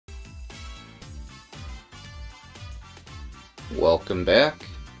Welcome back.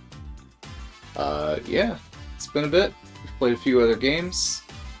 Yeah, it's been a bit. We've played a few other games.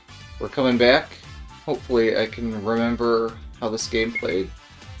 We're coming back. Hopefully I can remember how this game played.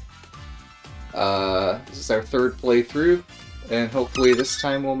 This is our third playthrough, and hopefully this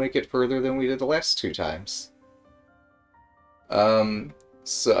time we'll make it further than we did the last two times.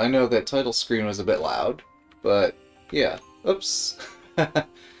 So I know that title screen was a bit loud, but yeah. Oops.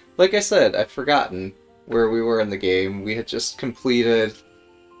 Like I said, I've forgotten where we were in the game. We had just completed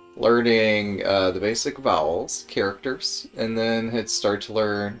learning the basic vowels, characters, and then had started to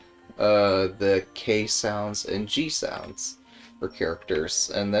learn the K sounds and G sounds for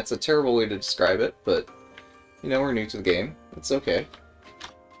characters. And that's a terrible way to describe it, but, you know, we're new to the game. It's okay.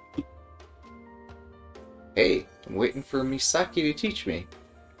 Hey, I'm waiting for Misaki to teach me.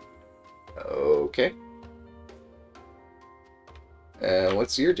 Okay.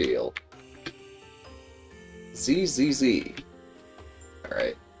 What's your deal? ZZZ.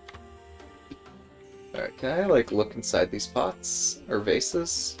 Alright. Alright, can I, like, look inside these pots? Or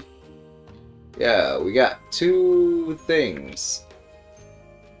vases? Yeah, we got two things.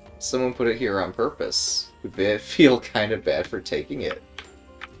 Someone put it here on purpose. We feel kind of bad for taking it.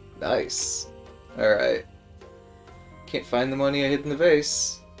 Nice. Alright. Can't find the money I hid in the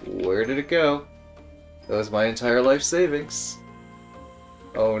vase. Where did it go? That was my entire life savings.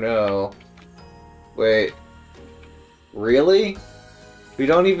 Oh no. Wait. Really? We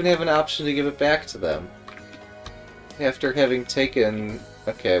don't even have an option to give it back to them. After having taken...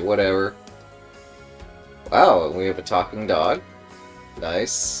 Okay, whatever. Wow, and we have a talking dog.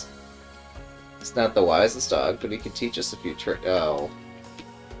 Nice. It's not the wisest dog, but he can teach us a few tricks. Oh.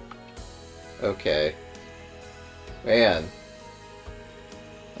 Okay. Man.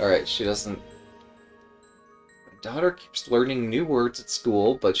 Alright, she doesn't... My daughter keeps learning new words at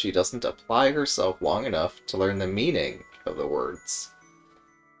school, but she doesn't apply herself long enough to learn the meaning of the words.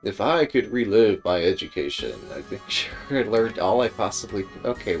 If I could relive my education, I'd make sure I learned all I possibly could.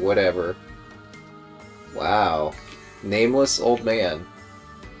 Okay, whatever. Wow. Nameless old man.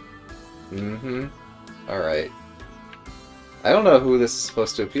 Mm-hmm. Alright. I don't know who this is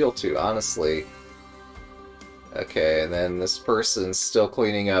supposed to appeal to, honestly. Okay, and then this person's still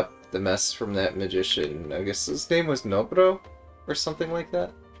cleaning up the mess from that magician. I guess his name was Noburo? Or something like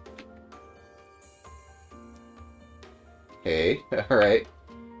that? Hey, alright.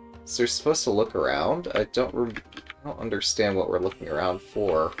 So we're supposed to look around? I don't understand what we're looking around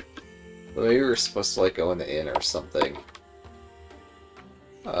for. But maybe we're supposed to, like, go in the inn or something.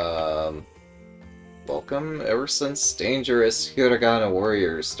 Welcome. Ever since dangerous Hiragana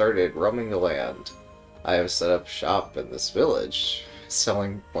warriors started roaming the land, I have set up shop in this village,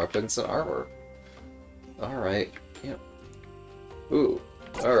 selling weapons and armor. Alright. Yep. Ooh.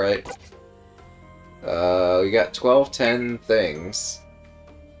 Alright. We got 10 things.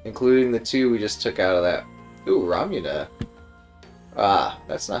 Including the two we just took out of that. Ooh, Ramuna. Ah,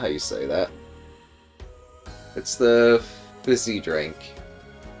 that's not how you say that. It's the fizzy drink.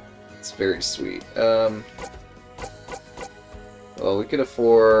 It's very sweet. Well, we could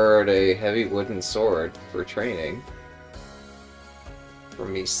afford a heavy wooden sword for training. For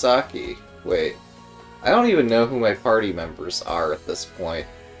Misaki. Wait. I don't even know who my party members are at this point.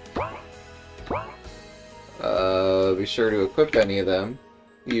 Be sure to equip any of them.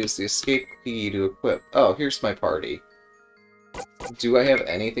 Use the escape key to equip. Oh, here's my party. Do I have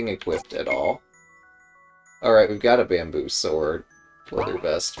anything equipped at all? Alright, we've got a bamboo sword. Leather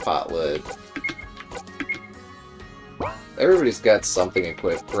vest, pot lid. Everybody's got something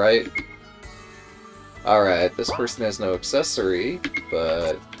equipped, right? Alright, this person has no accessory,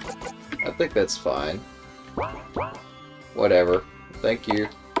 but I think that's fine. Whatever. Thank you.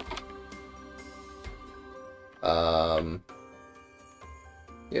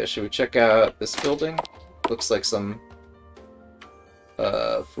 Yeah, should we check out this building? Looks like some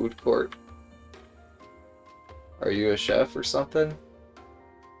food court. Are you a chef or something?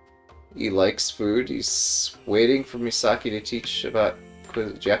 He likes food. He's waiting for Misaki to teach about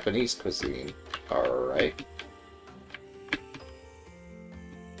Japanese cuisine. Alright.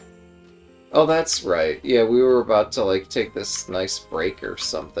 Oh, that's right. Yeah, we were about to, like, take this nice break or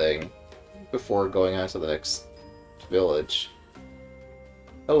something before going on to the next village.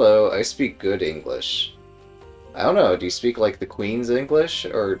 Hello, I speak good English. I don't know, do you speak like the Queen's English,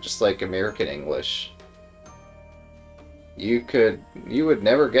 or just like American English? You would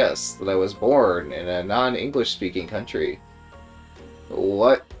never guess that I was born in a non-English speaking country.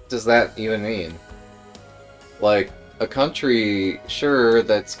 What does that even mean? Like, a country, sure,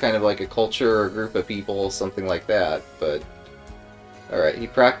 that's kind of like a culture or a group of people, something like that, but... Alright, he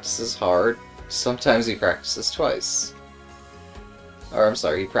practices hard. Sometimes he practices twice. Or, I'm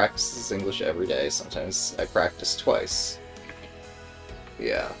sorry, he practices English every day. Sometimes I practice twice.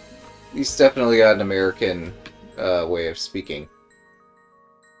 Yeah. He's definitely got an American way of speaking.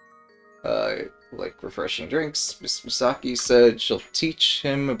 Like refreshing drinks. Miss Misaki said she'll teach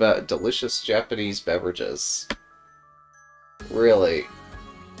him about delicious Japanese beverages. Really?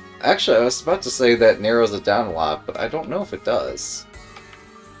 Actually, I was about to say that narrows it down a lot, but I don't know if it does.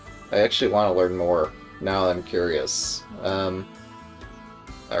 I actually want to learn more, now that I'm curious. Alright,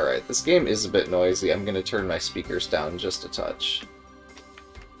 this game is a bit noisy. I'm going to turn my speakers down just a touch.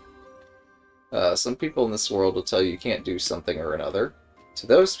 Some people in this world will tell you can't do something or another. To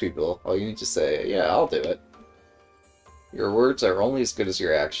those people, all you need to say, yeah, I'll do it. Your words are only as good as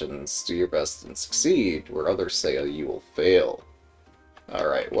your actions. Do your best and succeed, where others say you will fail.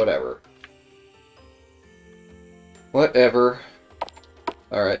 Alright, whatever. Whatever.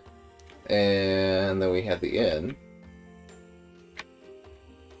 Alright. And then we have the inn.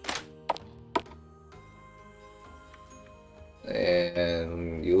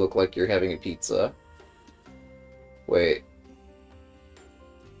 And you look like you're having a pizza. Wait.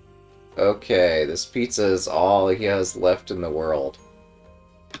 Okay, this pizza is all he has left in the world.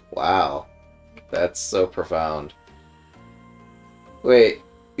 Wow. That's so profound. Wait,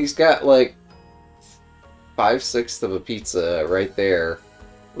 he's got like 5/6 of a pizza right there,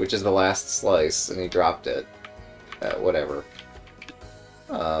 which is the last slice, and he dropped it. Whatever.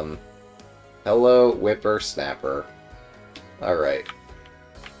 Hello, whippersnapper. Alright.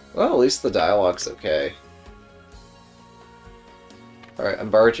 Well, at least the dialogue's okay. Alright, I'm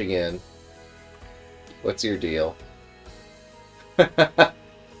barging in. What's your deal?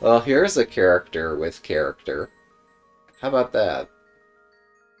 Well, here's a character with character. How about that?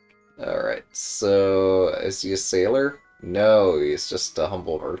 Alright, so is he a sailor? No, he's just a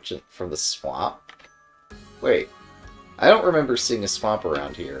humble merchant from the swamp. Wait, I don't remember seeing a swamp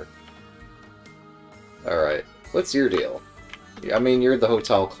around here. Alright, what's your deal? I mean, you're the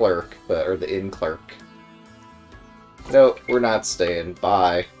hotel clerk, or the inn clerk. No, we're not staying.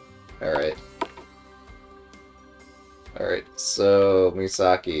 Bye. Alright. Alright, so,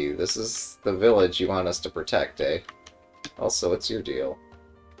 Misaki, this is the village you want us to protect, eh? Also, what's your deal?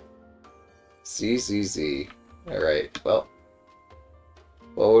 ZZZ. Alright, well.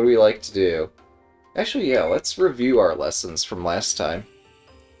 What would we like to do? Actually, yeah, let's review our lessons from last time.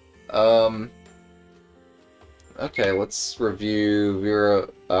 Okay, let's review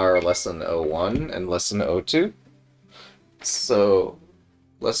our lesson 01 and lesson 02. So,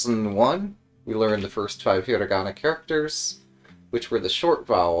 lesson 1, we learned the first 5 hiragana characters, which were the short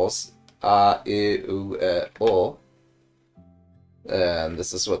vowels, a, I, U, E, O. And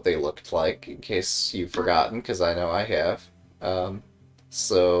this is what they looked like, in case you've forgotten, because I know I have.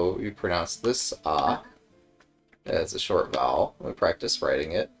 So, you pronounce this a as a short vowel. We practice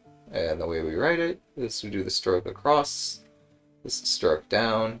writing it. And the way we write it is we do the stroke across, this stroke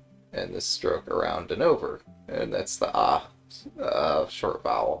down, and this stroke around and over. And that's the short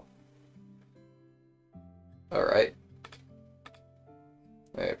vowel. Alright.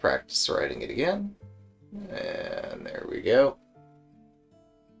 I practice writing it again. And there we go.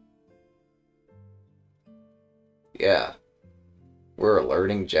 Yeah. We're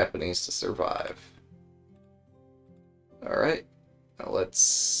learning Japanese to survive. Alright. Now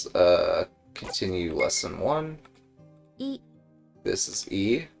let's continue lesson 1. I. This is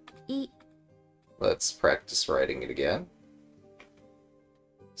E. I. Let's practice writing it again.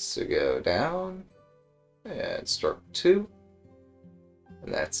 So go down and stroke 2.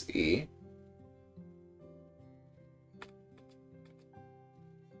 And that's E.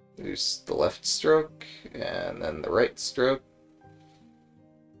 There's the left stroke and then the right stroke.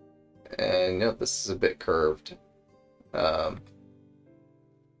 And note this is a bit curved.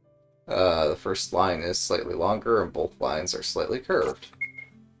 The first line is slightly longer and both lines are slightly curved.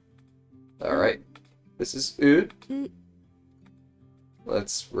 Alright, this is U.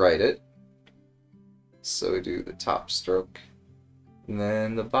 Let's write it. So we do the top stroke and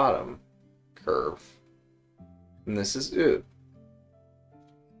then the bottom curve. And this is U.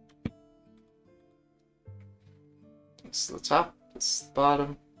 This is the top, this is the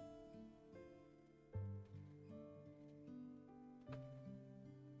bottom.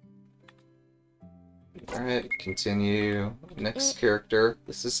 Alright, continue. Next character.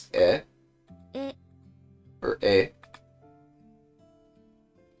 This is E. Or E.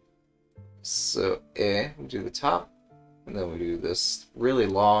 So E, we do the top, and then we do this really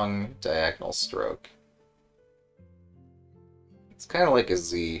long diagonal stroke. It's kind of like a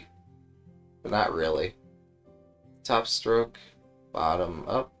Z, but not really. Top stroke, bottom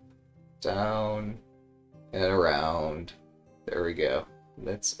up, down, and around. There we go.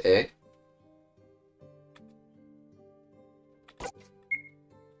 That's A.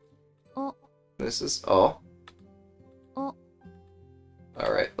 O. This is O. O.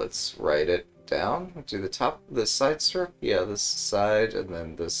 Alright, let's write it down. Do the side stroke? Yeah, this side, and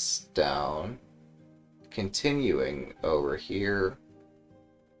then this down. Continuing over here,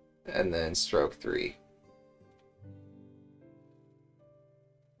 and then stroke 3.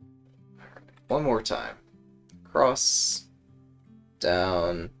 Alright, one more time. Cross,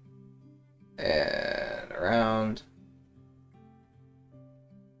 down, and around.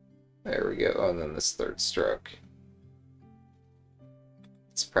 There we go, and then this third stroke.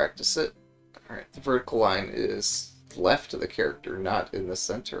 Let's practice it. Alright, the vertical line is left of the character, not in the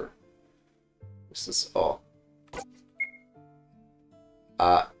center. This is all. A,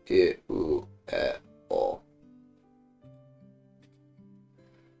 I, U, E, O.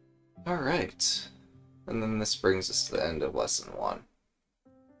 Alright. And then this brings us to the end of lesson 1.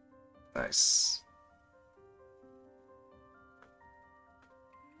 Nice.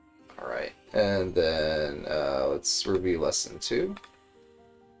 Alright, and then let's review lesson 2.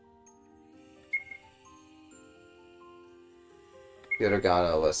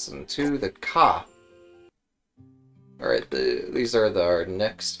 Hiragana lesson 2, the ka. Alright, these are our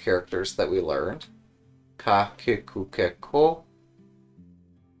next characters that we learned. Ka, ke, ku, ke, ko.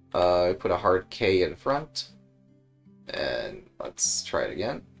 I put a hard K in front. And let's try it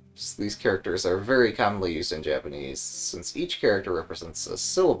again. So these characters are very commonly used in Japanese, since each character represents a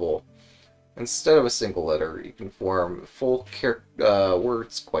syllable. Instead of a single letter, you can form full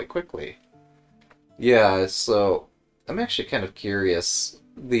words quite quickly. Yeah, so I'm actually kind of curious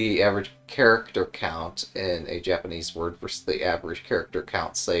the average character count in a Japanese word versus the average character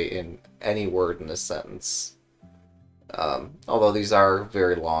count, say, in any word in a sentence. Although these are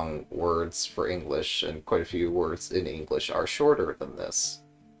very long words for English, and quite a few words in English are shorter than this.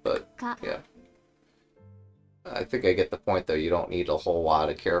 But, yeah. I think I get the point, though. You don't need a whole lot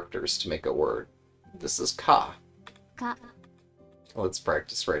of characters to make a word. This is ka. Ka. Let's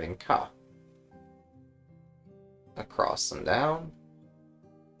practice writing ka. Across and down.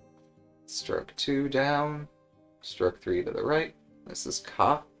 Stroke 2 down. Stroke 3 to the right. This is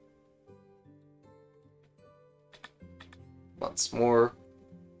ka. Once more.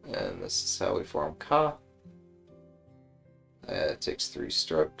 And this is how we form ka. It takes 3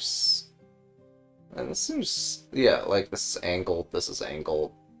 strokes. And this seems, yeah, like this is angled, this is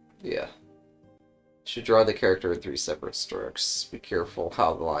angled. Yeah. Should draw the character in 3 separate strokes. Be careful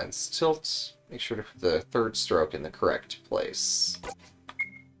how the lines tilt. Make sure to put the third stroke in the correct place.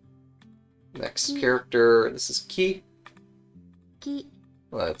 Next character, this is ki. Ki.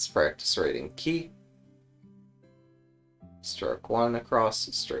 Let's practice writing ki. Stroke 1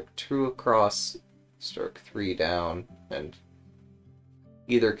 across, stroke 2 across, stroke 3 down, and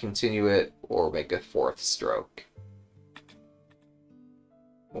either continue it or make a 4th stroke.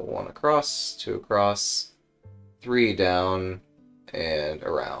 1 across, 2 across, 3 down, and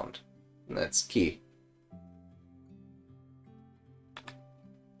around. And that's ki.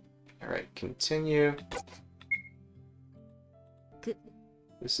 Alright, continue. Ku.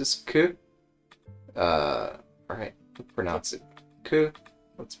 This is ku. Alright, pronounce it ku.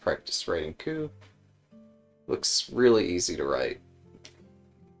 Let's practice writing ku. Looks really easy to write.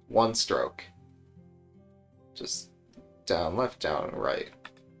 1 stroke. Just down, left, down, and right.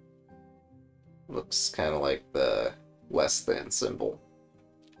 Looks kind of like the less than symbol.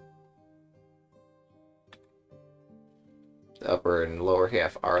 The upper and lower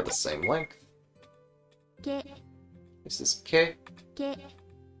half are the same length. Ke. This is ke. Ke.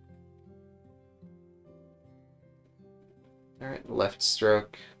 Alright, left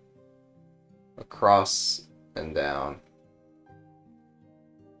stroke. Across and down.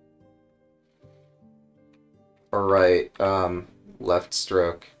 Alright, left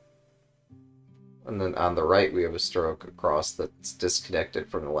stroke. And then on the right we have a stroke across that's disconnected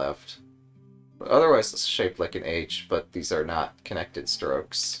from the left. But otherwise it's shaped like an H, but these are not connected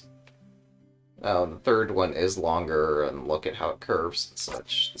strokes. The third one is longer, and look at how it curves and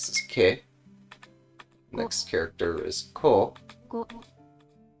such. This is ke. Next character is ko. Ko.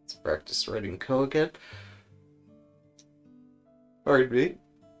 Let's practice writing ko again. Pardon me.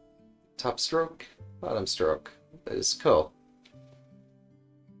 Top stroke, bottom stroke. That is ko.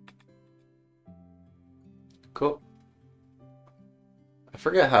 Ko. I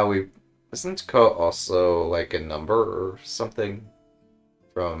forget how we... Isn't ko also like a number or something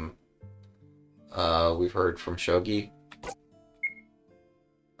from... we've heard from Shogi?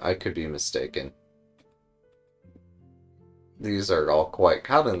 I could be mistaken. These are all quite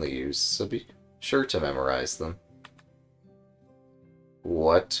commonly used, so be sure to memorize them.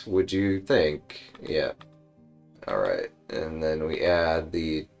 What would you think? Yeah. Alright. And then we add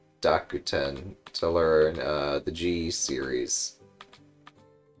the Dakuten to learn the G series.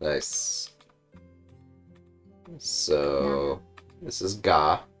 Nice. So, this is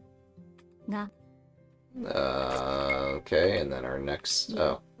Ga. が Okay, and then our next...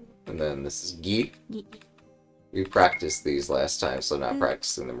 Oh. And then this is Gi. ぎ We practiced these last time, so I'm not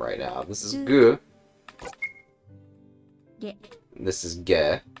practicing them right now. This is Mm. Gu. げ This is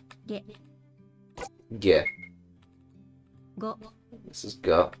Ge. げ Ge. ご This is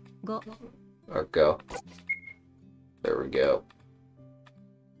Go. ご Or Go. There we go.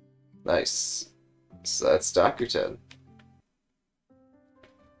 Nice. So that's Dakuten.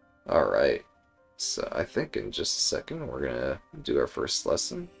 Alright. So I think in just a second we're gonna do our first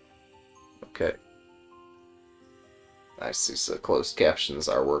lesson. Okay. I see, so closed captions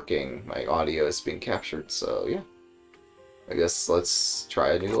are working. My audio is being captured, so yeah. I guess let's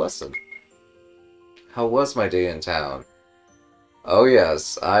try a new lesson. How was my day in town? Oh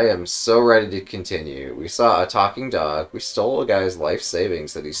yes, I am so ready to continue. We saw a talking dog. We stole a guy's life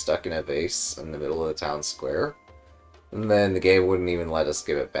savings that he stuck in a vase in the middle of the town square. And then the game wouldn't even let us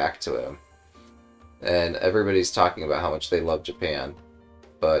give it back to him. And everybody's talking about how much they love Japan.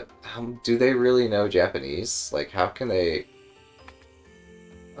 But do they really know Japanese? Like, how can they...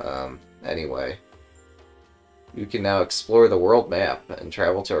 Anyway. You can now explore the world map and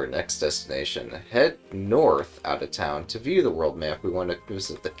travel to our next destination. Head north out of town to view the world map. We want to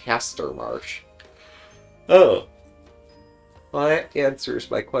visit the Castor Marsh. Oh. Well, that answers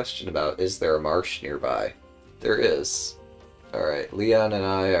my question about is there a marsh nearby. There is. Alright, Leon and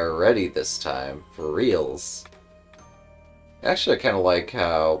I are ready this time, for reals. Actually, I kind of like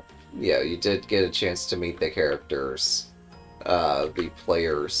how, yeah, you did get a chance to meet the characters. The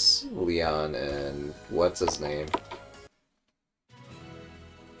players, Leon and what's his name.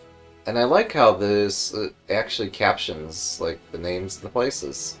 And I like how this actually captions, like, the names of the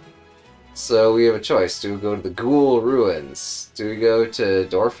places. So we have a choice. Do we go to the Ghoul Ruins? Do we go to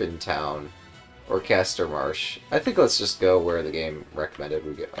Dorphin Town? Or Castor Marsh? I think let's just go where the game recommended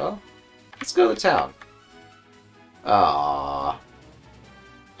we go. Oh, let's go to the town. Ah,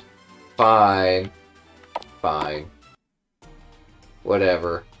 fine. Fine.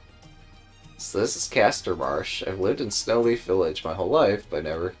 Whatever. So this is Castor Marsh. I've lived in Snowleaf Village my whole life, but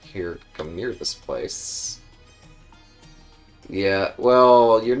never come near this place. Yeah,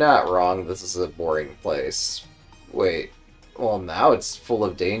 well, you're not wrong. This is a boring place. Wait. Well, now it's full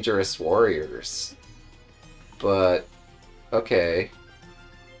of dangerous warriors. But, okay.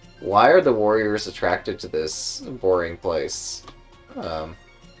 Why are the warriors attracted to this boring place? Oh,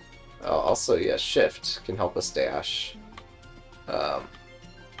 also, yeah, shift can help us dash.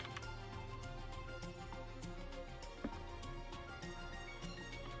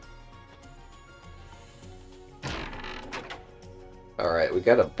 Alright, we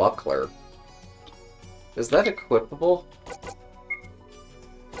got a buckler. Is that equipable?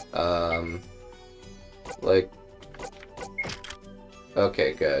 Like...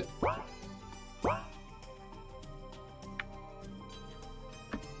 Okay, good.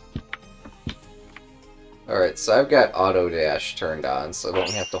 Alright, so I've got auto dash turned on, so I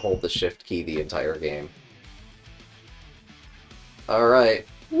don't have to hold the shift key the entire game. Alright.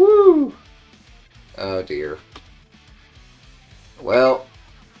 Woo! Oh dear. Well...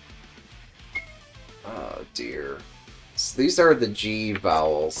 Oh dear. So these are the G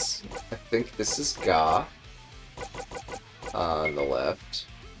vowels. I think this is Ga on the left.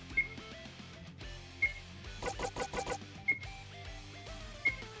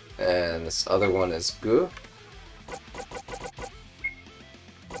 And this other one is Gu.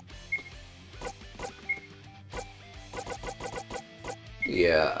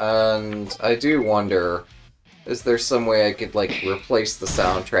 Yeah, and I do wonder, is there some way I could, like, replace the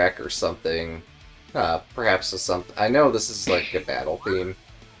soundtrack or something? Perhaps with something. I know this is like a battle theme.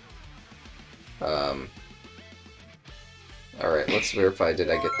 Alright, let's verify, did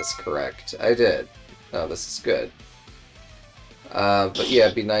I get this correct? I did. Oh, this is good. But yeah,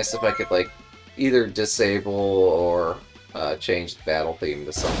 it'd be nice if I could, like, either disable or change the battle theme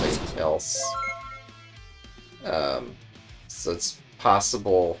to something else. So it's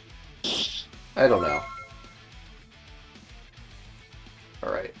possible... I don't know.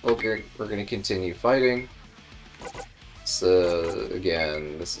 Alright, we're gonna continue fighting. So,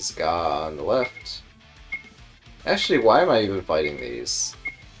 again, this is Ga on the left. Actually, why am I even fighting these?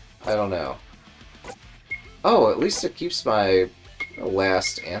 I don't know. Oh, at least it keeps my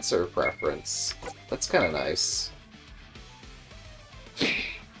last answer preference. That's kind of nice.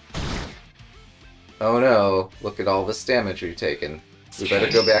 Oh no, look at all this damage we've taken. We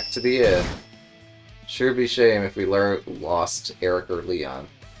better go back to the inn. Sure be shame if we lost Eric or Leon.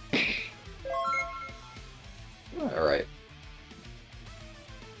 Alright.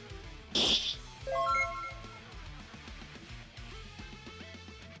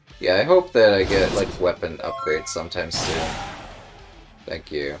 Yeah, I hope that I get, like, weapon upgrades sometime soon.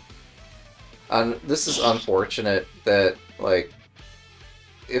 Thank you. This is unfortunate that, like,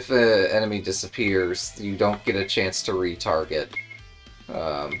 if an enemy disappears, you don't get a chance to retarget.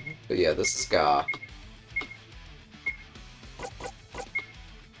 But yeah, this is Ga.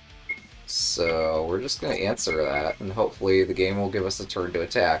 So we're just gonna answer that, and hopefully the game will give us a turn to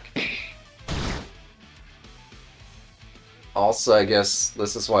attack. Also, I guess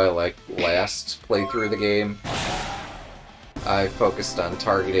this is why, like, last playthrough of the game, I focused on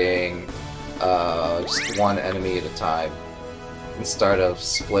targeting just one enemy at a time, instead of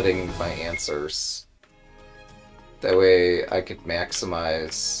splitting my answers. That way I could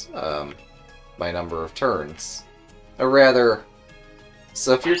maximize my number of turns. Or rather,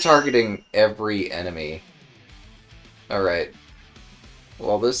 so if you're targeting every enemy... Alright.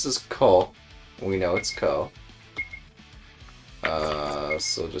 Well, this is Ko. We know it's Ko.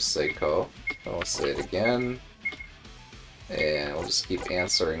 So just say Ko. And we'll say it again. And we'll just keep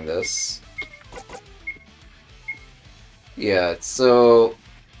answering this. Yeah, so...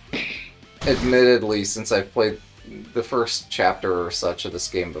 Admittedly, since I've played the first chapter or such of this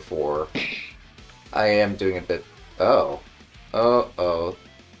game before, I am doing a bit... Oh. Oh.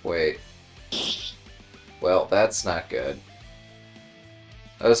 Wait. Well, that's not good.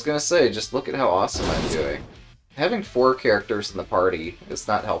 I was gonna say, just look at how awesome I'm doing. Having 4 characters in the party is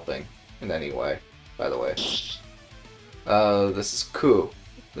not helping in any way, by the way. This is Ku.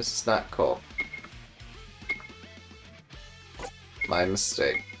 This is not Ko. My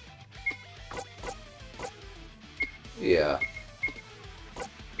mistake. Yeah.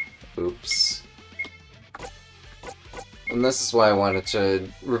 Oops. And this is why I wanted to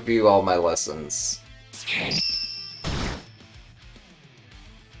review all my lessons.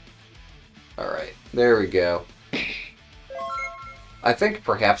 Alright, there we go. I think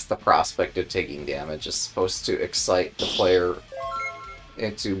perhaps the prospect of taking damage is supposed to excite the player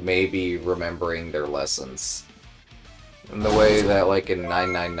into maybe remembering their lessons. In the way that, like, in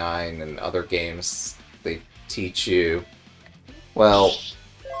 999 and other games, they teach you, well,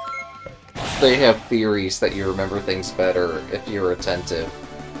 they have theories that you remember things better if you're attentive.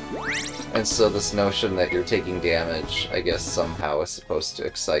 And so this notion that you're taking damage, I guess, somehow is supposed to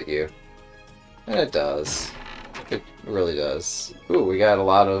excite you. And it does. It really does. Ooh, we got a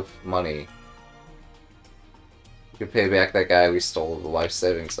lot of money. We could pay back that guy we stole the life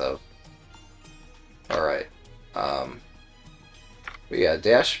savings of. Alright. But yeah,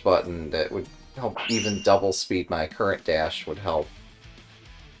 dash button that would help even double speed my current dash would help.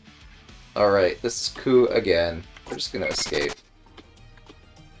 Alright, this is Ku again. We're just gonna escape.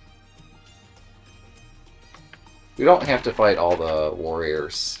 We don't have to fight all the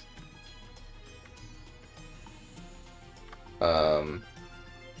warriors.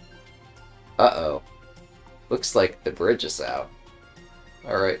 Uh-oh. Looks like the bridge is out.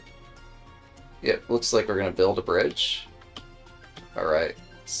 Alright. Yep, looks like we're gonna build a bridge. Alright.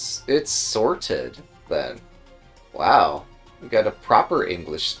 It's sorted, then. Wow. We got a proper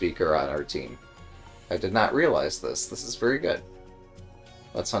English speaker on our team. I did not realize this. This is very good.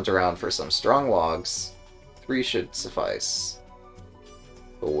 Let's hunt around for some strong logs. 3 should suffice.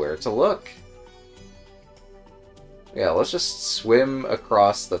 But where to look? Yeah, let's just swim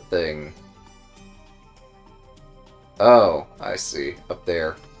across the thing. Oh, I see. Up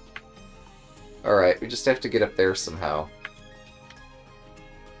there. Alright, we just have to get up there somehow.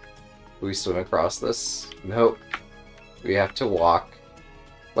 Do we swim across this? Nope. We have to walk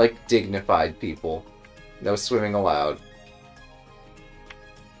like dignified people. No swimming allowed.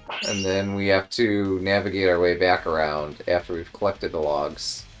 And then we have to navigate our way back around after we've collected the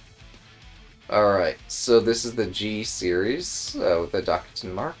logs. Alright, so this is the G series with the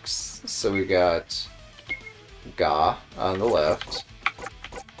Dokuton marks. So we got Ga on the left.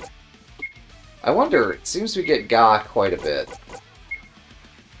 I wonder, it seems we get Ga quite a bit.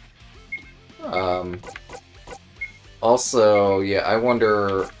 Also, yeah, I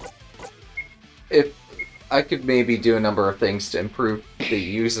wonder if I could maybe do a number of things to improve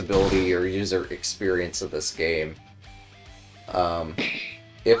the usability or user experience of this game.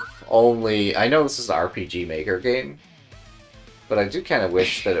 If only... I know this is an RPG Maker game, but I do kind of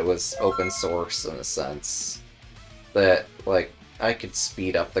wish that it was open source in a sense. That, like, I could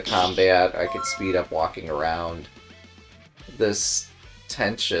speed up the combat, I could speed up walking around. This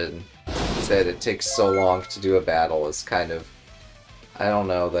tension that it takes so long to do a battle is kind of... I don't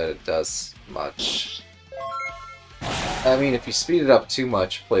know that it does much. I mean, if you speed it up too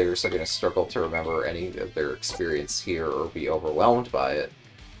much, players are going to struggle to remember any of their experience here or be overwhelmed by it.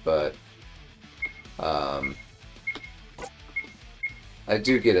 But, I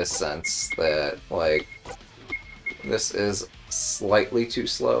do get a sense that, like, this is slightly too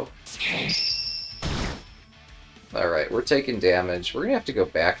slow. Alright, we're taking damage. We're going to have to go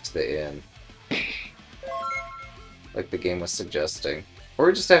back to the inn. Like the game was suggesting. Or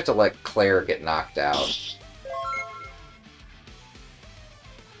we just have to let Claire get knocked out.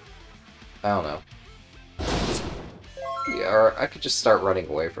 I don't know. Yeah, or I could just start running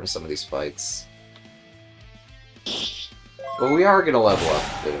away from some of these fights. Well, we are gonna level up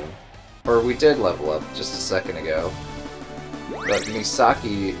soon. Or we did level up just a second ago. But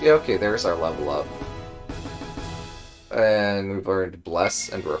Misaki... Yeah, okay, there's our level up. And we've learned Bless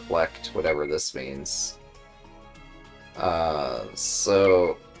and Reflect, whatever this means.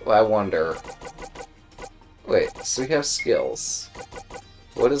 So... I wonder... Wait, so we have skills.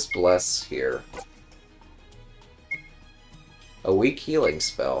 What is Bless here? A weak healing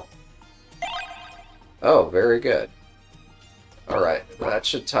spell. Oh, very good. Alright, that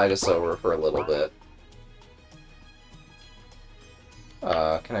should tide us over for a little bit.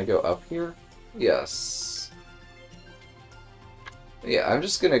 Can I go up here? Yes. Yeah, I'm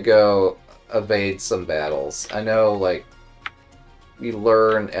just gonna go evade some battles. I know, like, we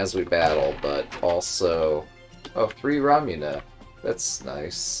learn as we battle, but also... Oh, 3 Ramuna. That's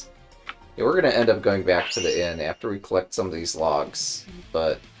nice. Yeah, we're gonna end up going back to the inn after we collect some of these logs,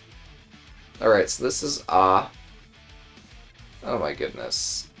 but... Alright, so this is Ah. Oh my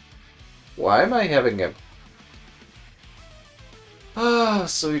goodness. Why am I having a... Ah,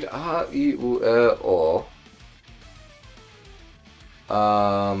 sweet Ah, oh.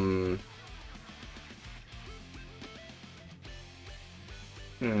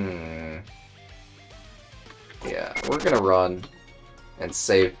 Yeah, we're gonna run and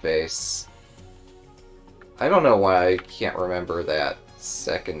save face. I don't know why I can't remember that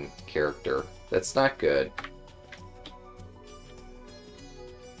second character. That's not good.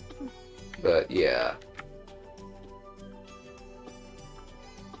 But yeah.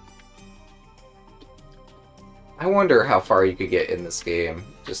 I wonder how far you could get in this game,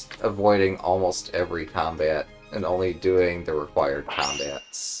 just avoiding almost every combat and only doing the required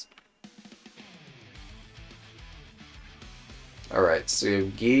combats. Alright, so you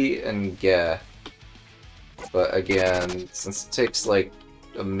have Gi and Ge. But again, since it takes like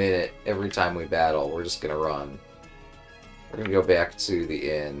a minute every time we battle, we're just gonna run. We're gonna go back to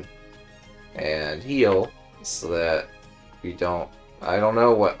the inn and heal so that we don't... I don't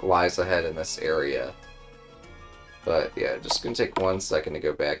know what lies ahead in this area. But yeah, just gonna take 1 second to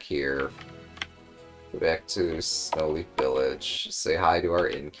go back here. Go back to Snowleaf Village. Say hi to our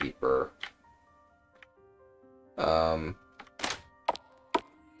innkeeper.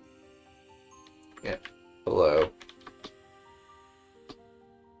 Yeah. Hello.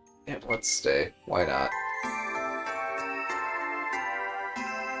 Yeah, let's stay. Why not?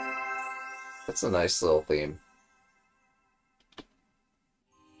 That's a nice little theme.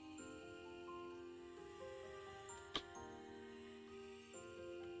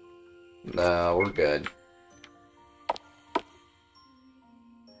 No, we're good.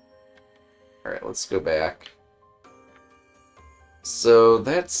 Alright, let's go back. So,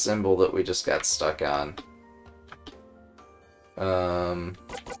 that symbol that we just got stuck on.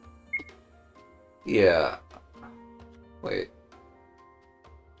 Yeah. Wait.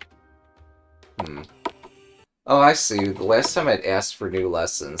 Oh, I see. The last time I'd asked for new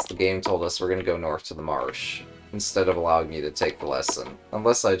lessons, the game told us we're gonna go north to the marsh, instead of allowing me to take the lesson.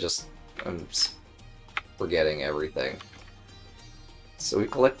 Unless I'm just forgetting everything. So we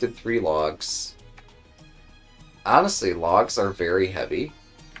collected 3 logs. Honestly, logs are very heavy,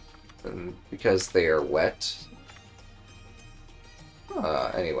 because they are wet.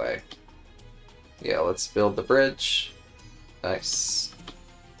 Anyway. Yeah, let's build the bridge. Nice.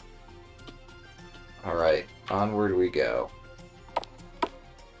 Alright, onward we go.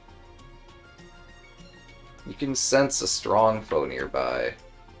 You can sense a strong foe nearby.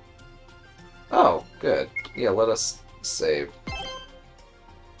 Oh, good. Yeah, let us save.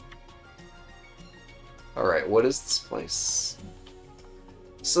 Alright, what is this place?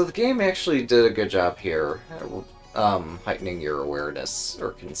 So the game actually did a good job here, heightening your awareness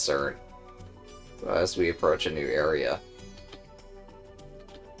or concern as we approach a new area.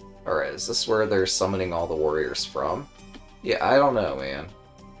 Alright, is this where they're summoning all the warriors from? Yeah, I don't know, man.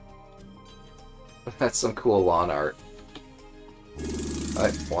 That's some cool lawn art.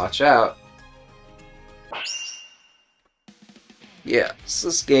 Alright, watch out! Yeah, so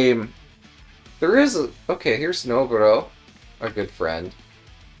this game... There is a... Okay, here's Noburo, our good friend.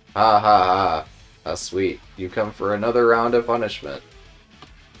 Ha ha ha. How sweet. You come for another round of punishment.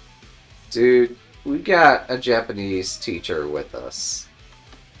 Dude, we got a Japanese teacher with us.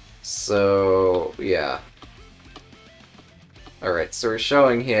 So, yeah. Alright, so we're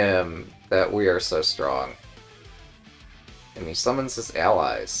showing him that we are so strong. And he summons his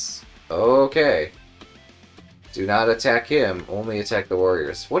allies. Okay. Do not attack him, only attack the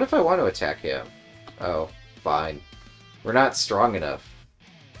warriors. What if I want to attack him? Oh, fine. We're not strong enough.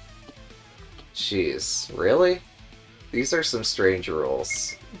 Jeez, really? These are some strange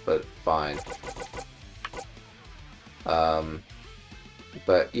rules, but fine.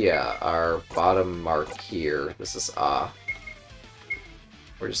 But yeah, our bottom mark here, this is Ah.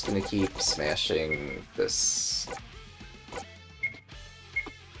 We're just gonna keep smashing this.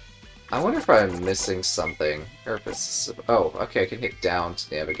 I wonder if I'm missing something, or if it's... Oh, okay, I can hit down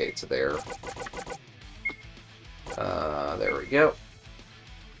to navigate to there. There we go.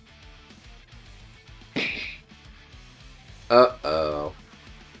 Uh-oh.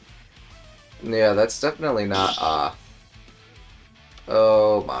 Yeah, that's definitely not Ah.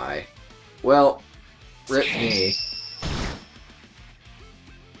 Oh my. Well, rip me.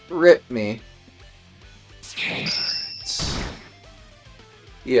 Rip me.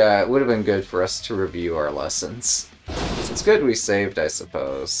 Yeah, it would have been good for us to review our lessons. It's good we saved, I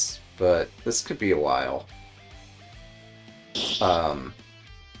suppose, but this could be a while.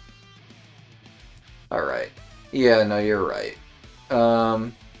 Alright. Yeah, no, you're right. Alright,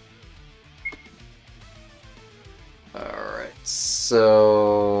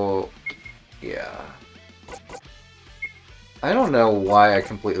 so... Yeah. I don't know why I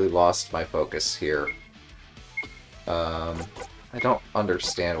completely lost my focus here. I don't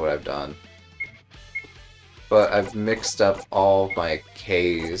understand what I've done. But I've mixed up all my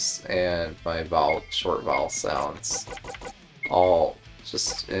Ks and my short vowel sounds. All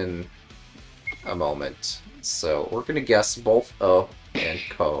just in a moment. So we're gonna guess both O and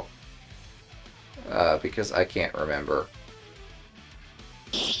Ko. Because I can't remember.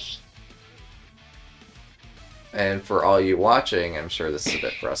 And for all you watching, I'm sure this is a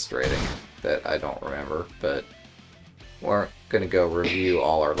bit frustrating that I don't remember, but we're gonna go review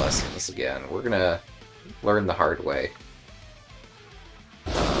all our lessons again. We're gonna learn the hard way.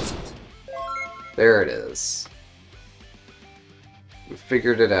 There it is. We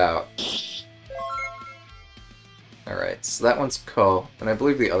figured it out. Alright, so that one's Ko, and I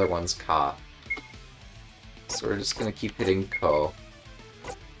believe the other one's Ka. So we're just gonna keep hitting Ko.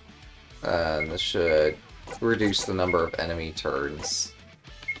 And this should reduce the number of enemy turns.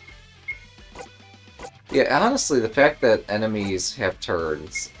 Yeah, honestly, the fact that enemies have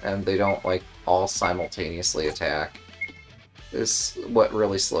turns, and they don't, like, all simultaneously attack, is what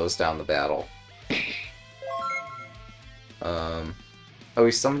really slows down the battle. Oh,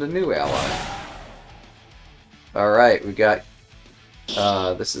 we summoned a new ally. Alright, we got,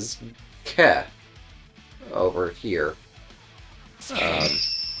 this is Ke over here.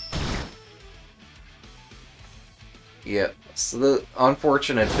 Yep, so the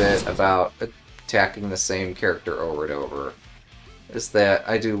unfortunate bit about attacking the same character over and over is that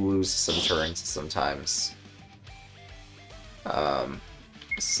I do lose some turns sometimes.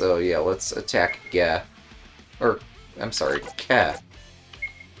 So yeah, let's attack Ge, or, I'm sorry, Ke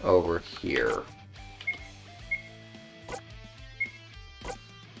over here.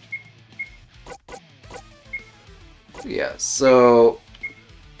 Yeah, so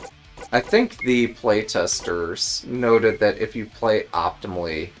I think the playtesters noted that if you play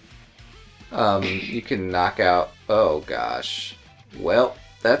optimally, you can knock out... Oh gosh. Well,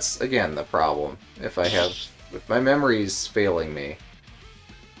 that's again the problem. If my memory's failing me.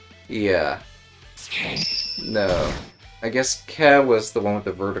 Yeah. No. I guess Ke was the one with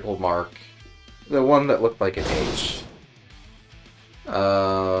the vertical mark. The one that looked like an H.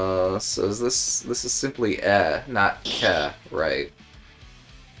 So this is simply not Ke, right?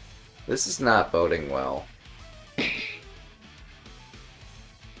 This is not boding well.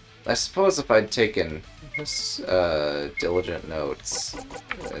 I suppose if I'd taken diligent notes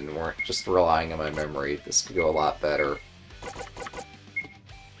and weren't just relying on my memory, this could go a lot better.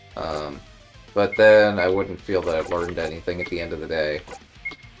 But then I wouldn't feel that I've learned anything at the end of the day.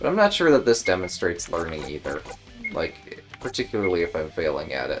 But I'm not sure that this demonstrates learning either. Like, particularly if I'm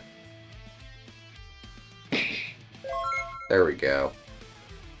failing at it. There we go.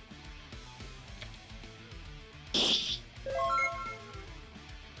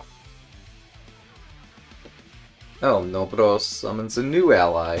 Oh, Noburo summons a new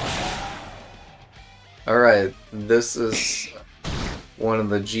ally. Alright, this is one of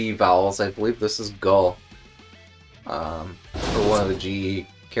the G vowels. I believe this is Go. For one of the G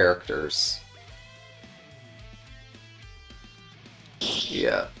characters.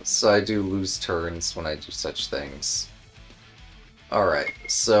 Yeah, so I do lose turns when I do such things. Alright,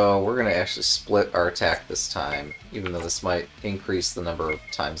 so we're gonna actually split our attack this time, even though this might increase the number of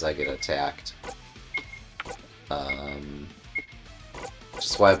times I get attacked. Which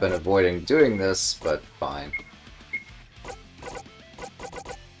is why I've been avoiding doing this, but fine.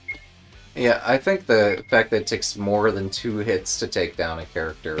 Yeah, I think the fact that it takes more than 2 hits to take down a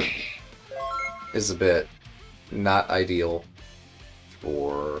character is a bit not ideal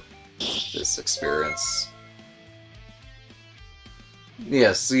for this experience.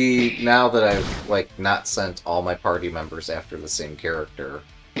 Yeah, see, now that I've, like, not sent all my party members after the same character,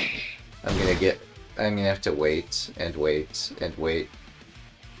 I'm gonna have to wait, and wait, and wait.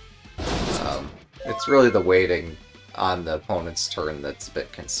 It's really the waiting on the opponent's turn that's a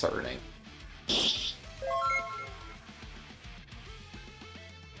bit concerning.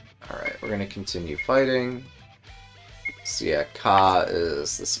 Alright, we're gonna continue fighting. So yeah, Ka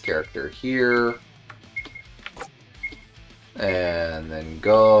is this character here. And then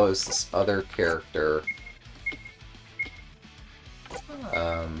Go is this other character.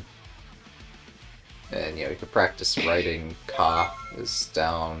 And yeah, we could practice writing Ka is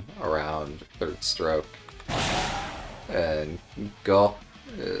down around 3rd stroke. And Go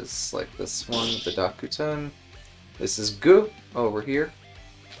is like this one, the Dakuten. This is Gu over here.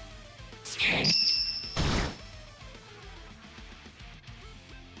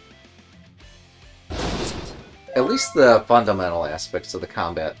 At least the fundamental aspects of the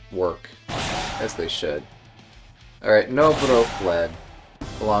combat work as they should. Alright, Noburo fled,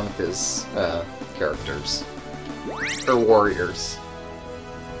 along with his characters. Or warriors.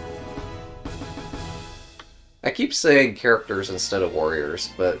 I keep saying characters instead of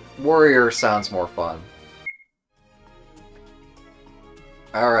warriors, but warrior sounds more fun.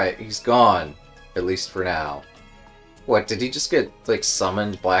 Alright, he's gone. At least for now. What, did he just get, like,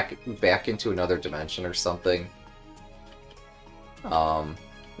 summoned back into another dimension or something?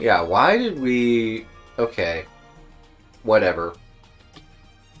 Yeah, why did we... Okay. Whatever.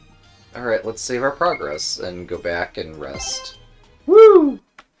 Alright, let's save our progress and go back and rest. Woo!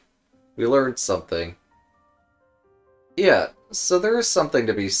 We learned something. Yeah, so there is something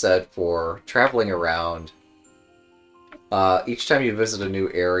to be said for traveling around. Each time you visit a new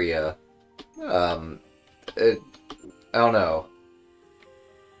area, I don't know.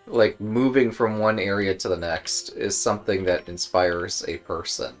 Like, moving from one area to the next is something that inspires a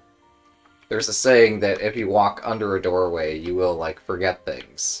person. There's a saying that if you walk under a doorway, you will, like, forget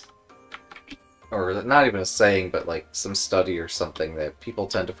things. Or, not even a saying, but, like, some study or something that people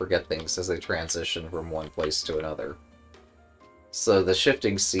tend to forget things as they transition from one place to another. So the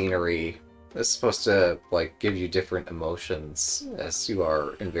shifting scenery is supposed to, like, give you different emotions as you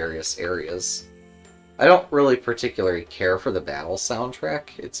are in various areas. I don't really particularly care for the battle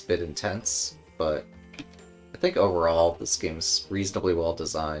soundtrack. It's a bit intense, but I think overall this game's reasonably well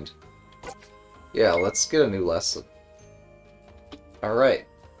designed. Yeah, let's get a new lesson. Alright,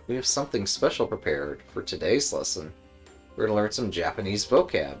 we have something special prepared for today's lesson. We're gonna learn some Japanese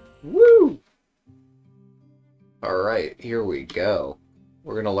vocab. Woo! Alright, here we go.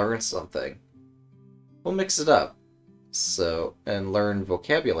 We're gonna learn something. We'll mix it up. So, and learn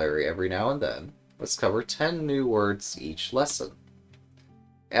vocabulary every now and then. Let's cover 10 new words each lesson.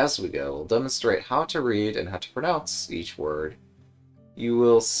 As we go, we'll demonstrate how to read and how to pronounce each word. You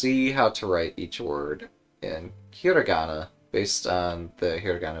will see how to write each word in hiragana based on the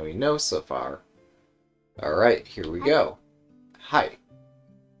hiragana we know so far. Alright, here we go. Hi.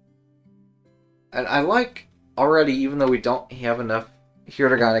 And I like already, even though we don't have enough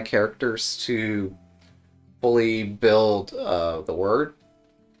hiragana characters to fully build the word,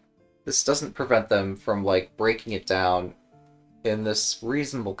 this doesn't prevent them from, like, breaking it down in this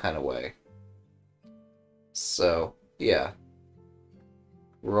reasonable kind of way. So, yeah.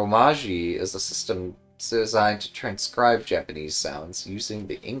 Romaji is a system designed to transcribe Japanese sounds using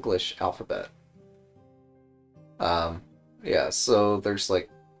the English alphabet. Yeah, so there's, like,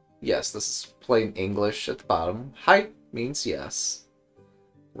 yes, this is plain English at the bottom. Hai means yes.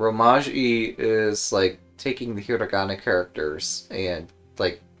 Romaji is, like, taking the hiragana characters and,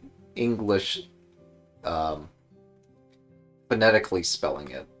 like, English, phonetically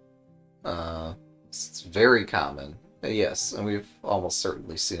spelling it. It's very common. Yes, and we've almost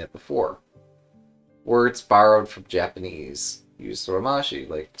certainly seen it before. Words borrowed from Japanese use Romaji,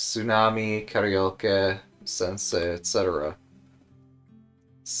 like tsunami, karaoke, sensei, etc.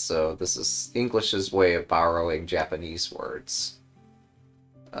 So this is English's way of borrowing Japanese words.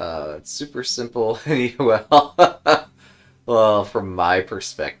 It's super simple. Well, well, from my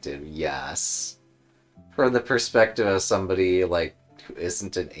perspective, yes. From the perspective of somebody, like, who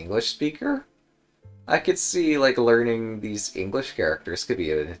isn't an English speaker, I could see, like, learning these English characters could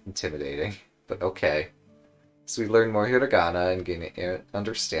be a bit intimidating. But okay. So we learn more hiragana and gain an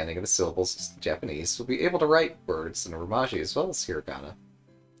understanding of the syllables of Japanese. We'll be able to write words in Romaji as well as hiragana.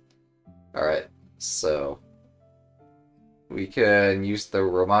 Alright, so we can use the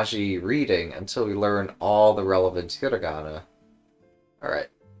Romaji reading until we learn all the relevant hiragana. Alright,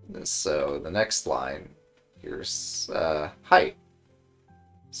 so the next line, here's height.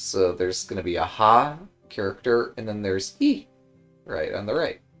 So there's going to be a ha character, and then there's e, right on the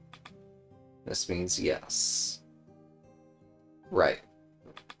right. This means yes. Right.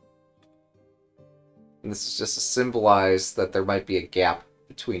 And this is just to symbolize that there might be a gap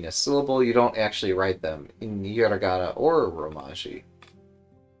between a syllable. You don't actually write them in hiragana or Romaji.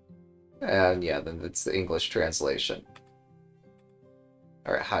 And yeah, then it's the English translation.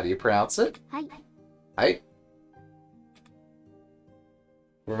 Alright, how do you pronounce it? Hai. Hai.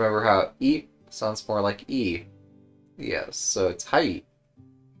 Remember how e sounds more like e. Yes, so it's hai.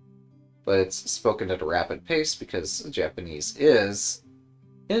 But it's spoken at a rapid pace because Japanese is,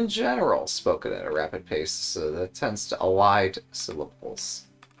 in general, spoken at a rapid pace, so that tends to elide syllables.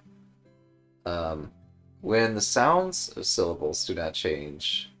 When the sounds of syllables do not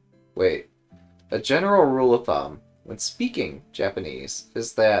change... Wait. A general rule of thumb, when speaking Japanese,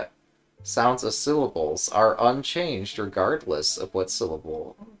 is that sounds of syllables are unchanged regardless of what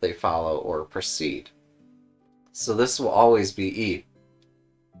syllable they follow or precede. So this will always be e.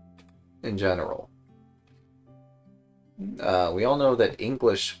 In general. We all know that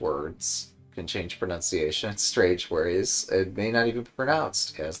English words can change pronunciation in strange ways and may not even be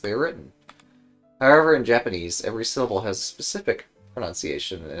pronounced as they are written. However, in Japanese, every syllable has a specific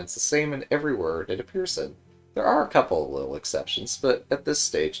pronunciation, and it's the same in every word it appears in. There are a couple of little exceptions, but at this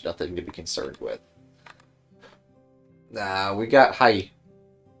stage, nothing to be concerned with. We got hai.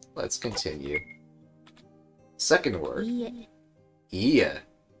 Let's continue. Second word. Iie. Ie.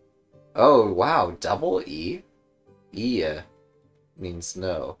 Oh, wow, double E? Ie means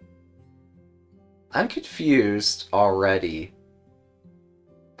no. I'm confused already.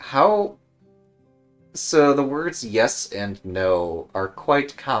 How... So the words yes and no are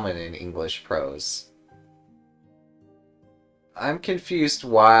quite common in English prose. I'm confused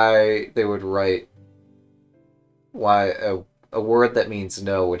why they would write... Why a word that means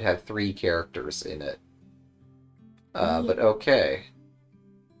no would have 3 characters in it. But okay.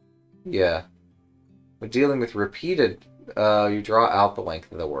 Yeah. When dealing with repeated, you draw out the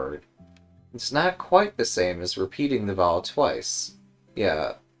length of the word. It's not quite the same as repeating the vowel twice.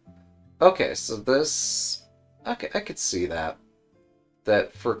 Yeah. Okay, so this... Okay, I could see that.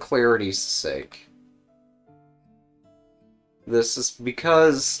 That for clarity's sake. This is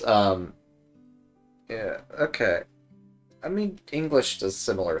because, yeah, okay. I mean, English does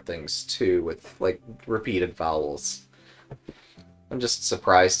similar things too, with, like, repeated vowels. I'm just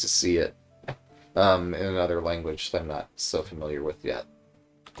surprised to see it in another language that I'm not so familiar with yet.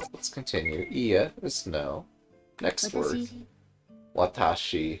 Let's continue. Iya is no. Next word.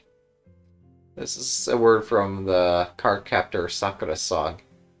 Watashi. This is a word from the Cardcaptor Sakura song.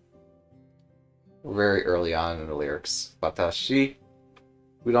 Very early on in the lyrics. Watashi.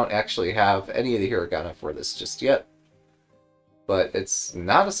 We don't actually have any of the hiragana for this just yet. But it's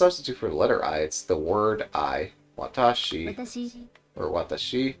not a substitute for the letter I, it's the word I. Watashi. Watashi. Or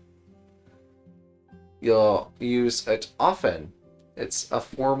watashi. You'll use it often. It's a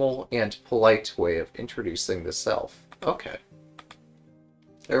formal and polite way of introducing the self. Okay.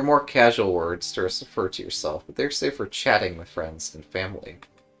 There are more casual words to refer to yourself, but they're safe for chatting with friends and family.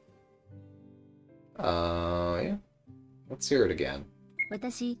 Yeah. Let's hear it again.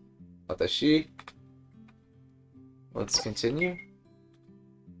 Watashi. Watashi. Let's continue.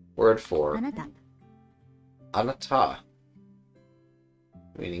 Word 4. Anata. Anata.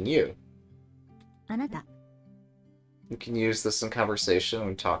 Meaning you. Anata. You can use this in conversation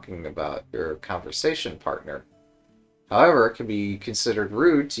when talking about your conversation partner. However, it can be considered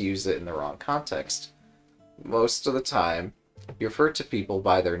rude to use it in the wrong context. Most of the time, you refer to people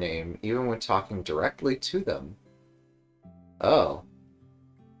by their name even when talking directly to them. Oh.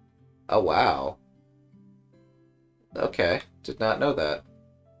 Oh, wow. Okay, did not know that.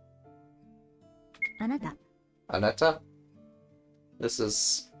 Anata. Anata? This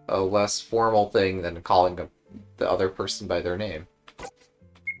is a less formal thing than calling the other person by their name.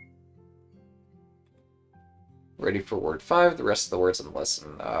 Ready for word 5. The rest of the words in the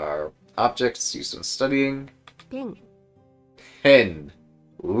lesson are objects used when studying. Pen. Pen.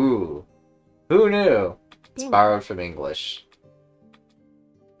 Ooh. Who knew? It's ペン borrowed from English.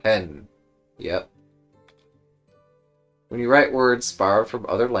 Pen. Yep. When you write words borrowed from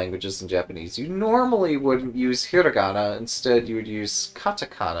other languages in Japanese, you normally wouldn't use hiragana. Instead, you would use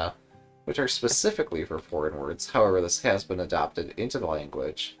katakana, which are specifically for foreign words. However, this has been adopted into the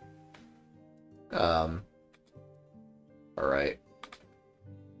language. Alright.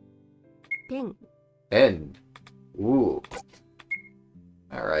 ペン Pen. Ooh.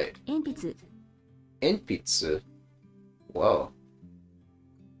 Alright. 鉛筆 Enpitsu. Whoa.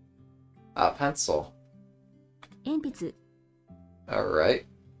 Pencil. 鉛筆 Alright.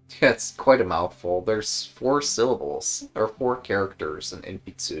 Yeah, it's quite a mouthful. There's 4 syllables, or 4 characters in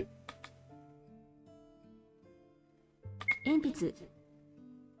Enpitsu. 鉛筆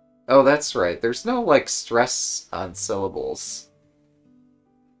Oh, that's right. There's no, like, stress on syllables.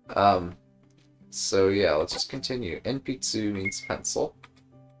 So yeah, let's just continue. Enpitsu means pencil.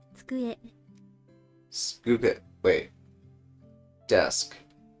 机 Skuge. Wait. Desk.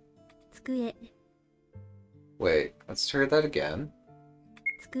 机 Wait, let's try that again.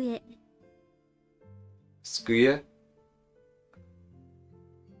 机 Skuya?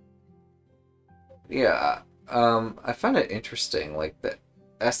 Yeah, I find it interesting, like, the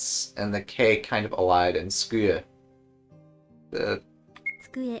S and the K kind of allied in Skuya. The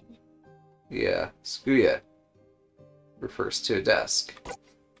机 Yeah, Skuya refers to a desk.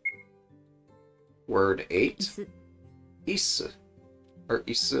 Word 8, 椅子 Isu, or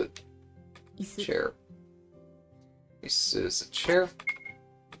Isu, 椅子 chair. Isu is a chair.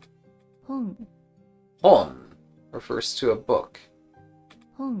 本 Hon refers to a book.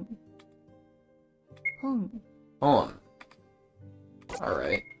 本本 Hon.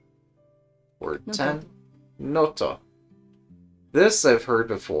 Alright. Word Noto. 10, Noto. This I've heard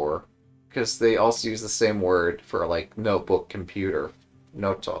before, because they also use the same word for, like, notebook computer.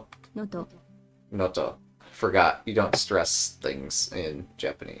 Noto. のと Noto. Forgot. You don't stress things in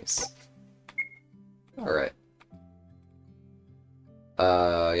Japanese. Alright.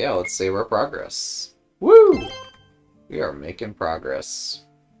 Yeah, let's save our progress. Woo! We are making progress.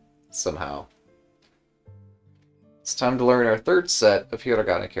 Somehow. It's time to learn our third set of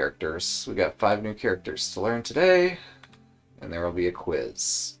hiragana characters. We got 5 new characters to learn today, and there will be a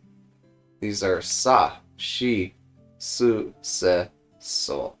quiz. These are sa, shi, su, se,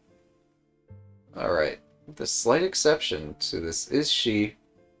 so. Alright. The slight exception to this is she,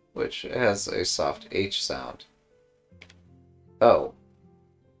 which has a soft H sound. Oh.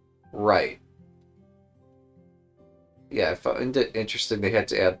 Right. Yeah, I found it interesting they had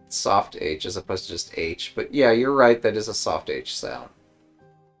to add soft H as opposed to just H, but yeah, you're right, that is a soft H sound.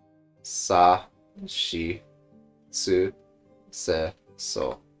 Sa, shi, su, se,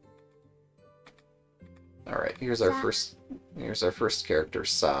 so. Alright, here's our first character,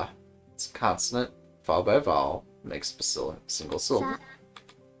 Sa. It's a consonant, followed by a vowel, makes a single syllable. さ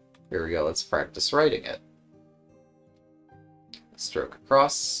Here we go, let's practice writing it. Stroke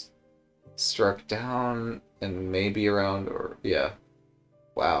across, stroke down, and maybe around, or, yeah.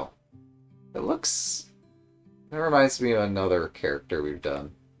 Wow. It reminds me of another character we've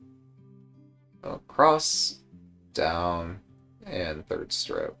done. Across, down, and third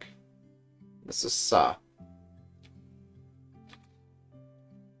stroke. This is Sa.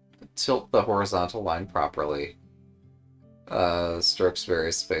 Tilt the horizontal line properly. Strokes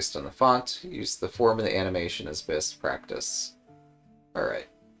varies based on the font. Use the form of the animation as best practice. Alright.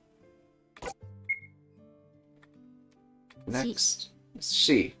 Next is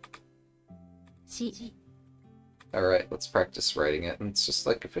she. し Alright, let's practice writing it, and it's just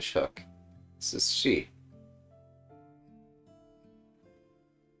like a fish hook. This is she.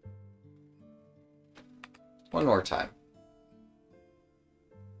 One more time.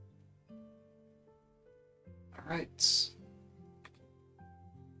 Alright.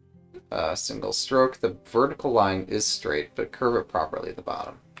 Single stroke. The vertical line is straight, but curve it properly at the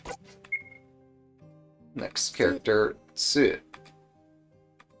bottom. Next character, Tsu.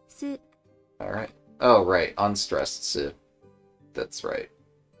 す Alright. Oh, right. Unstressed Tsu. That's right.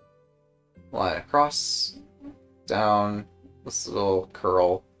 Line across, down, this little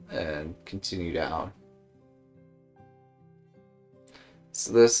curl, and continue down.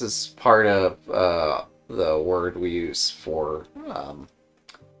 So this is part of the word we use for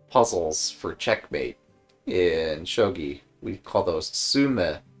puzzles for checkmate in shogi. We call those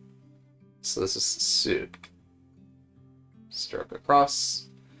sume. So this is su. Stroke across,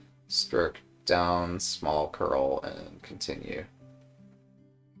 stroke down, small curl, and continue.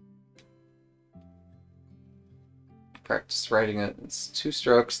 Practice writing it. It's 2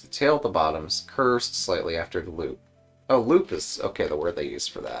 strokes. The tail at the bottom is curves slightly after the loop. Oh, loop is, okay, the word they use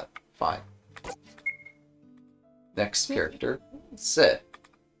for that. Fine. Next character, Se.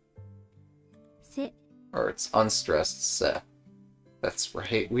 せ Or it's unstressed Se. That's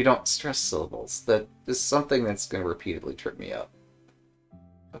right, we don't stress syllables. That is something that's going to repeatedly trip me up.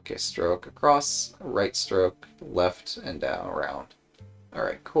 Okay, stroke across, right stroke, left and down, around.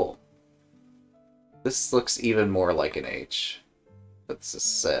 Alright, cool. This looks even more like an H. That's a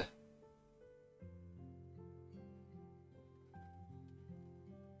Se.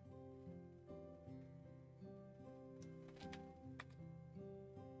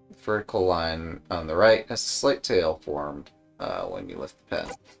 The vertical line on the right has a slight tail formed when you lift the pen.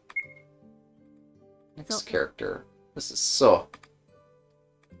 Next So. character. This is So.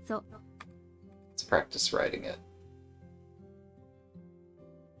 そ Let's practice writing it.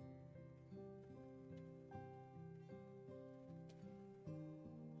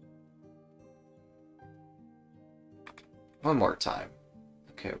 One more time.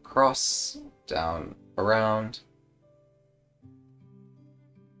 Okay, across, down, around.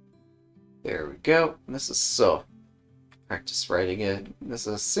 There we go. This is So. Practice writing it. This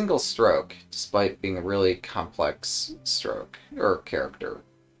is a single stroke, despite being a really complex stroke, or character.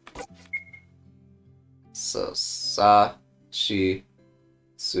 So, Sa, Shi,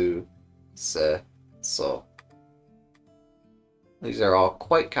 Su, Se, So. These are all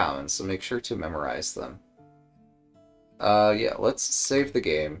quite common, so make sure to memorize them. Yeah, let's save the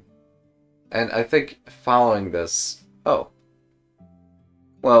game. And I think following this... Oh.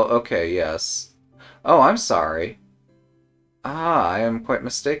 Well, okay, yes. Oh, I'm sorry. Ah, I am quite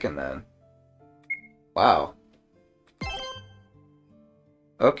mistaken then. Wow.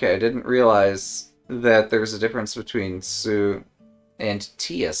 Okay, I didn't realize that there's a difference between Su and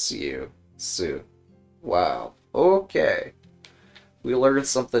TSU. Su. Wow. Okay. We learn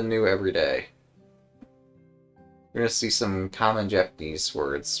something new every day. We're going to see some common Japanese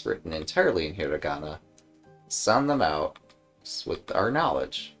words written entirely in hiragana. Sound them out with our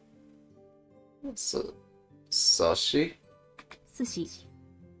knowledge. So, Sashi? 寿司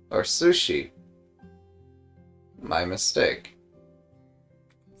Or sushi. My mistake.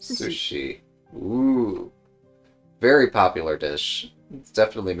 Sushi. Sushi. Ooh. Very popular dish. It's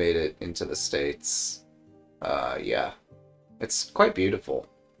definitely made it into the States. Yeah. It's quite beautiful.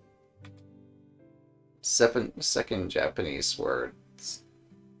 Second Japanese word.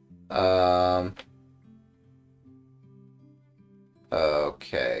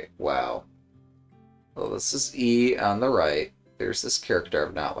 Okay. Wow. Well, this is E on the right. There's this character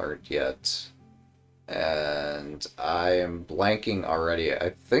I've not learned yet. And I am blanking already.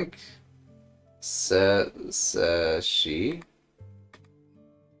 I think... She?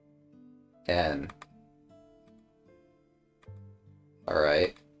 N.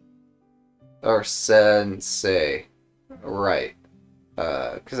 Alright. Or Sensei. Right.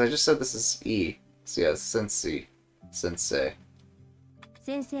 Because I just said this is E. So yeah, Sensei. Sensei.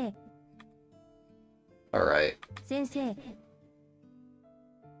 先生 Alright. 先生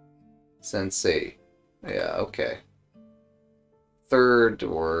Sensei. Yeah, okay. Third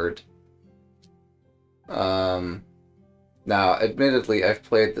word. Now, admittedly, I've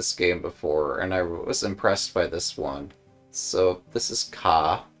played this game before, and I was impressed by this one. So, this is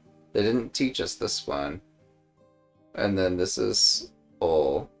Ka. They didn't teach us this one. And then this is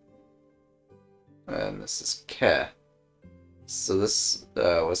O. And this is Ke. So this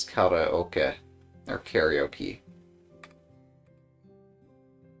was karaoke, or karaoke.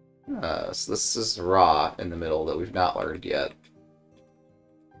 So this is Ra in the middle that we've not learned yet.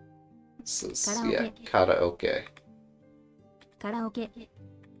 This is, yeah, karaoke. カラオケ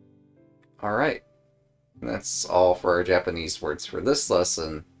Alright. That's all for our Japanese words for this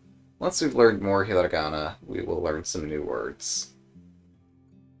lesson. Once we've learned more hiragana, we will learn some new words.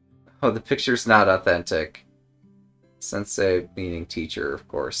 Oh, the picture's not authentic. Sensei meaning teacher, of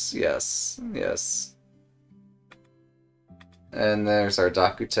course. Yes, yes. And there's our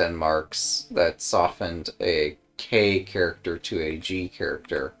Dakuten marks that softened a K character to a G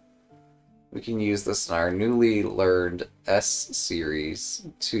character. We can use this in our newly learned S series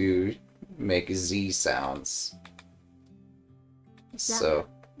to make Z sounds. So,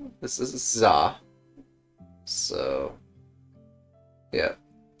 this is Za. So, yeah,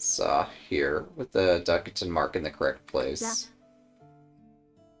 Za here with the Dakuten mark in the correct place.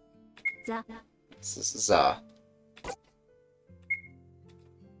 ザ This is Za.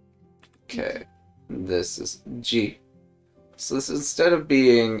 Okay, this is G. So this, instead of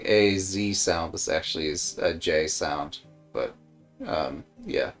being a Z sound, this actually is a J sound. But,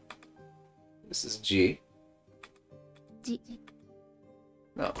 yeah. This is G. ジ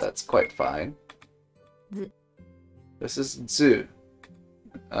No, that's quite fine. Z This is zu.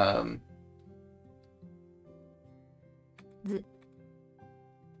 Z.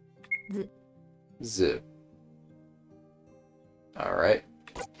 Z. Z. Alright.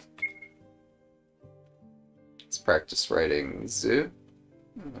 Let's practice writing zu.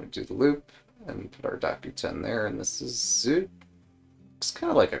 I'm going to do the loop and put our Dakuten there, and this is zu. It's kind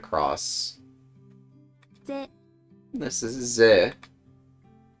of like a cross. Ze. This is ze.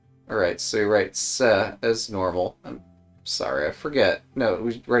 Alright, so we write se as normal. I'm sorry, I forget. No,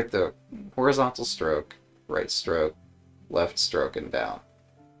 we write the horizontal stroke, right stroke, left stroke, and down.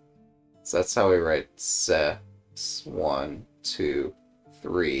 So that's how we write se. 1, 2,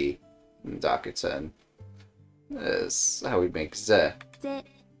 3, and Dakuten is how we make ze. Ze.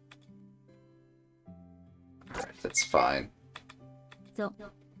 Alright, that's fine. Zo.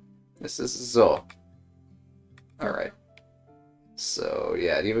 This is zo. Alright. So,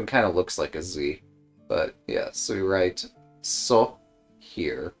 yeah, it even kind of looks like a Z. But, yeah, so we write so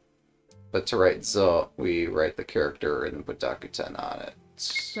here. But to write zo, we write the character and put Dakuten on it.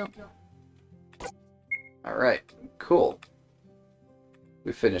 Zo. Alright, cool.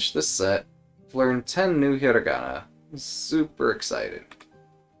 We finished this set. Learned 10 new hiragana. Super excited.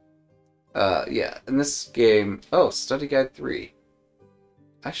 Yeah, in this game... Oh, Study Guide 3.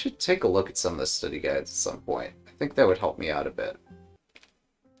 I should take a look at some of the study guides at some point. I think that would help me out a bit.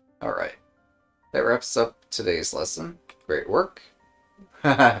 Alright. That wraps up today's lesson. Great work.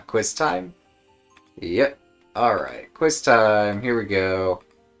 Quiz time? Yep. Alright, quiz time. Here we go.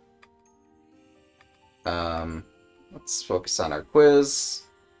 Let's focus on our quiz.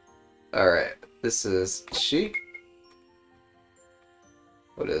 Alright, this is she.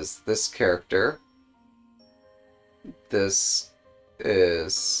 What is this character? This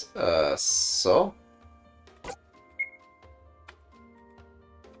is, so.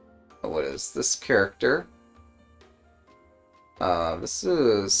 What is this character? This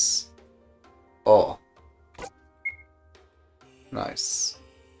is... Oh. Nice.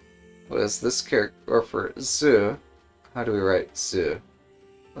 What is this character? Or for zu, how do we write zu?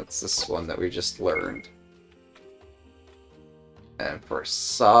 What's this one that we just learned? And for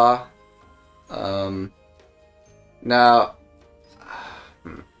sa, now,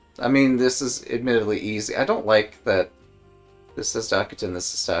 I mean, this is admittedly easy. I don't like that this is Dakuten,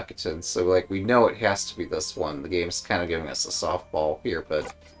 this is Dakuten, so, like, we know it has to be this one. The game's kind of giving us a softball here,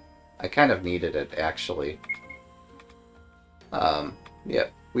 but I kind of needed it, actually.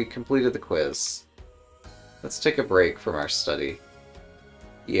 Yep, we completed the quiz. Let's take a break from our study.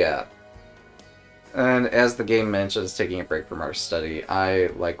 Yeah. And as the game mentions, taking a break from our study, I,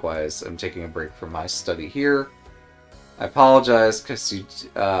 likewise, am taking a break from my study here. I apologize, because you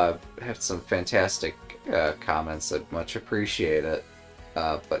have some fantastic comments. I'd much appreciate it.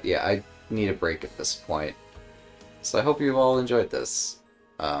 But yeah, I need a break at this point. So I hope you've all enjoyed this.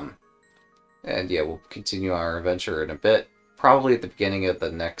 And yeah, we'll continue our adventure in a bit. Probably at the beginning of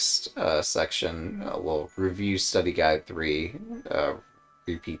the next section, we'll review Study Guide 3,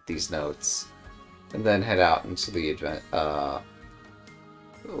 repeat these notes, and then head out into the advent,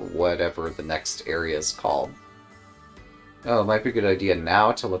 whatever the next area is called. Oh, it might be a good idea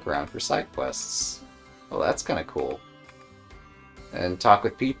now to look around for side quests. Well, that's kind of cool. And talk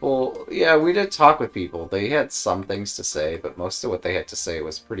with people. Yeah, we did talk with people. They had some things to say, but most of what they had to say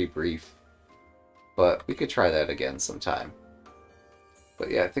was pretty brief. But we could try that again sometime.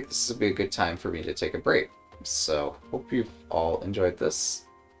 But yeah, I think this would be a good time for me to take a break. So, hope you've all enjoyed this.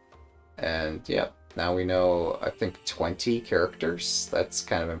 And yeah, now we know, I think, 20 characters. That's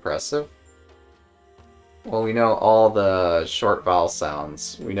kind of impressive. Well, we know all the short vowel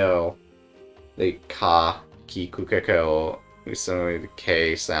sounds. We know the ka, ki, ku, ke, ko. We know the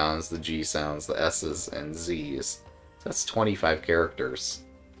K sounds, the G sounds, the S's, and Z's. That's 25 characters.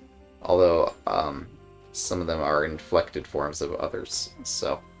 Although, some of them are inflected forms of others.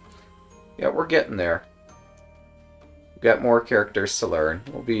 So, yeah, we're getting there. We've got more characters to learn.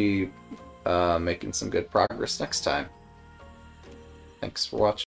 We'll be making some good progress next time. Thanks for watching.